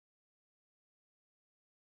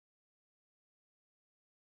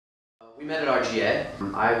We met at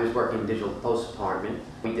RGA. I was working in digital post department.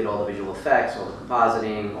 We did all the visual effects, all the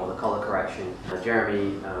compositing, all the color correction.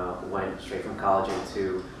 Jeremy went straight from college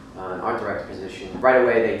into an art director position. Right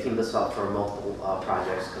away they teamed us up for multiple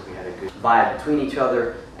projects because we had a good vibe between each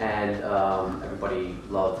other, and everybody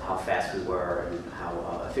loved how fast we were and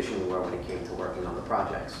how efficient we were when it came to working on the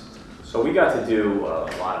projects. So we got to do a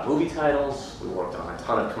lot of movie titles. We worked on a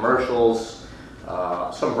ton of commercials,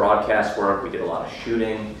 some broadcast work. We did a lot of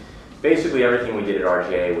shooting. Basically everything we did at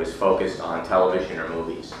RGA was focused on television or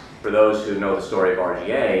movies. For those who know the story of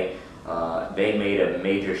RGA, they made a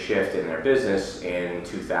major shift in their business in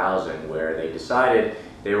 2000 where they decided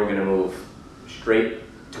they were going to move straight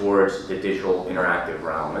towards the digital interactive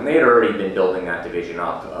realm. And they had already been building that division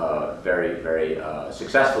up very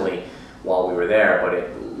successfully while we were there, but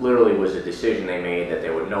it literally was a decision they made that they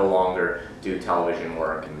would no longer do television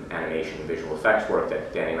work and animation and visual effects work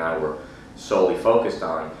that Danny and I were solely focused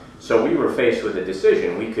on. So we were faced with a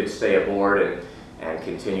decision. We could stay aboard and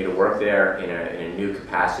continue to work there in a new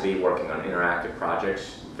capacity, working on interactive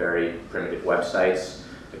projects, very primitive websites.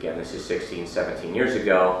 Again, this is 16, 17 years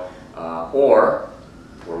ago. Or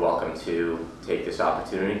we're welcome to take this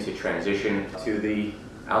opportunity to transition to the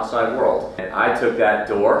outside world. And I took that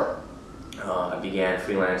door. I began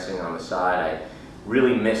freelancing on the side. I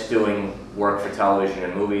really missed doing work for television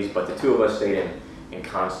and movies, but the two of us stayed in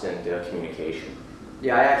constant communication.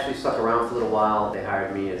 Yeah, I actually stuck around for a little while. They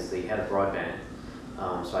hired me as the head of broadband,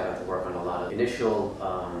 so I got to work on a lot of initial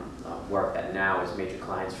work that now is major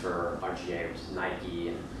clients for RGA, which is Nike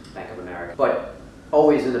and Bank of America. But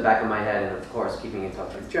always in the back of my head, and of course keeping in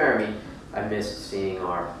touch with Jeremy, I missed seeing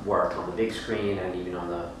our work on the big screen and even on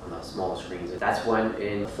the smaller screens. And that's when,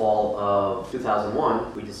 in the fall of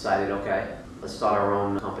 2001, we decided, okay, let's start our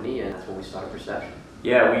own company, and that's when we started Perception.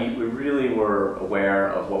 Yeah, we really were aware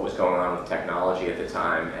of what was going on with technology at the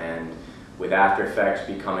time, and with After Effects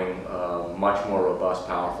becoming much more robust,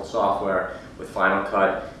 powerful software, with Final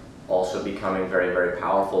Cut also becoming very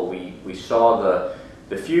powerful, we saw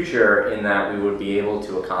the future in that we would be able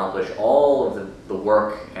to accomplish all of the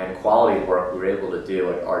work and quality of work we were able to do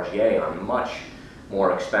at RGA on much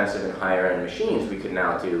more expensive and higher end machines we could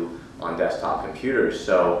now do on desktop computers.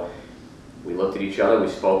 So we looked at each other, we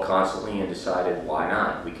spoke constantly and decided why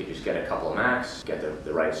not? We could just get a couple of Macs, get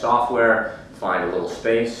the right software, find a little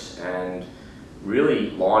space, and really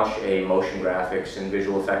launch a motion graphics and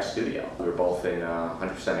visual effects studio. We were both in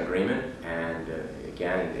 100% agreement, and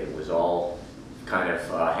again, it was all kind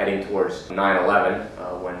of heading towards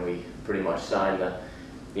 9/11 when we pretty much signed the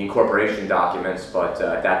incorporation documents, but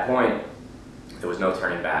at that point there was no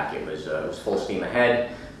turning back. It was full steam ahead.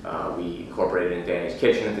 We incorporated in Danny's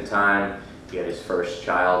kitchen at the time. He had his first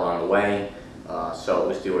child on the way, so it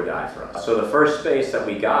was do or die for us. So the first space that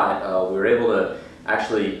we got, we were able to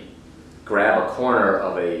actually grab a corner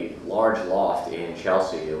of a large loft in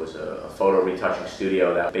Chelsea. It was a photo retouching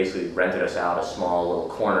studio that basically rented us out a small little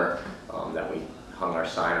corner that we hung our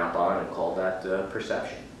sign up on and called that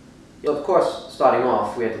Perception. Of course, starting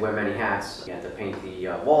off, we had to wear many hats. We had to paint the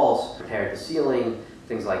walls, repair the ceiling,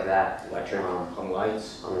 things like that. Electric, hung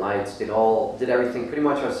lights. Hung lights, did everything pretty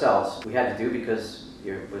much ourselves. We had to do because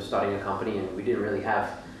we're starting a company and we didn't really have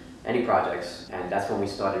any projects. And that's when we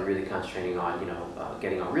started really concentrating on,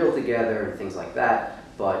 getting our reel together and things like that.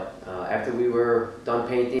 But after we were done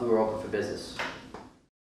painting, we were open for business.